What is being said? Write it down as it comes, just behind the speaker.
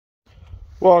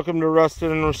Welcome to Rusted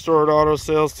and Restored Auto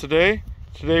Sales today.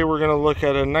 Today we're going to look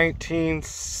at a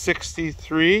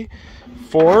 1963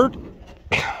 Ford.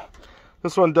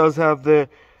 This one does have the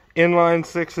inline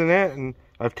 6 in it, and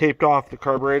I've taped off the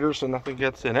carburetor so nothing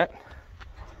gets in it.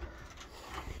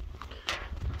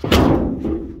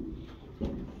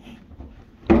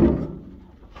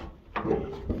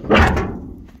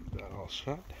 That all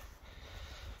shut.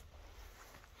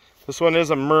 This one is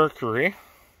a Mercury,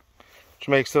 which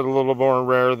makes it a little more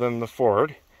rare than the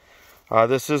Ford.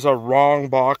 This is a wrong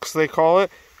box, they call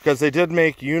it, because they did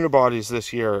make unibodies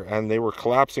this year and they were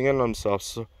collapsing in themselves.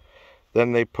 So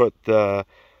then they put the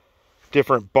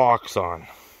different box on,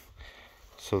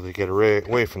 so they get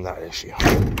away from that issue.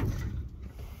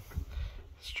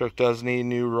 This truck does need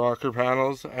new rocker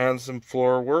panels and some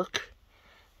floor work.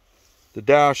 The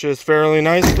dash is fairly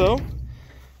nice though,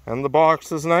 and the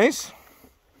box is nice.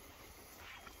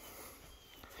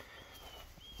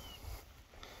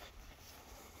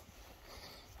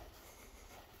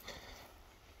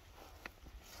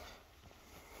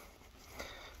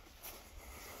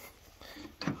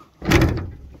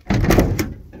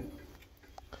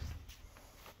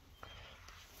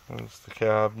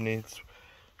 The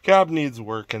cab needs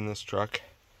work in this truck,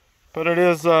 but it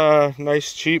is a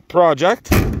nice cheap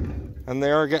project, and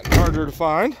they are getting harder to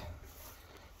find.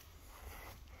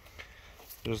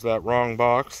 There's that wrong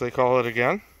box, they call it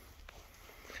again.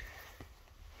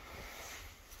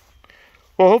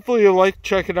 Well, hopefully you liked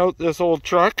checking out this old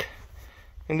truck,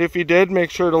 and if you did,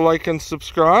 make sure to like and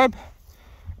subscribe,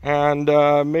 and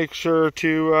make sure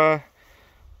to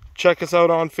check us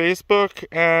out on Facebook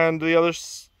and the other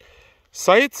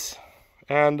sites,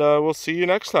 and we'll see you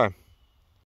next time.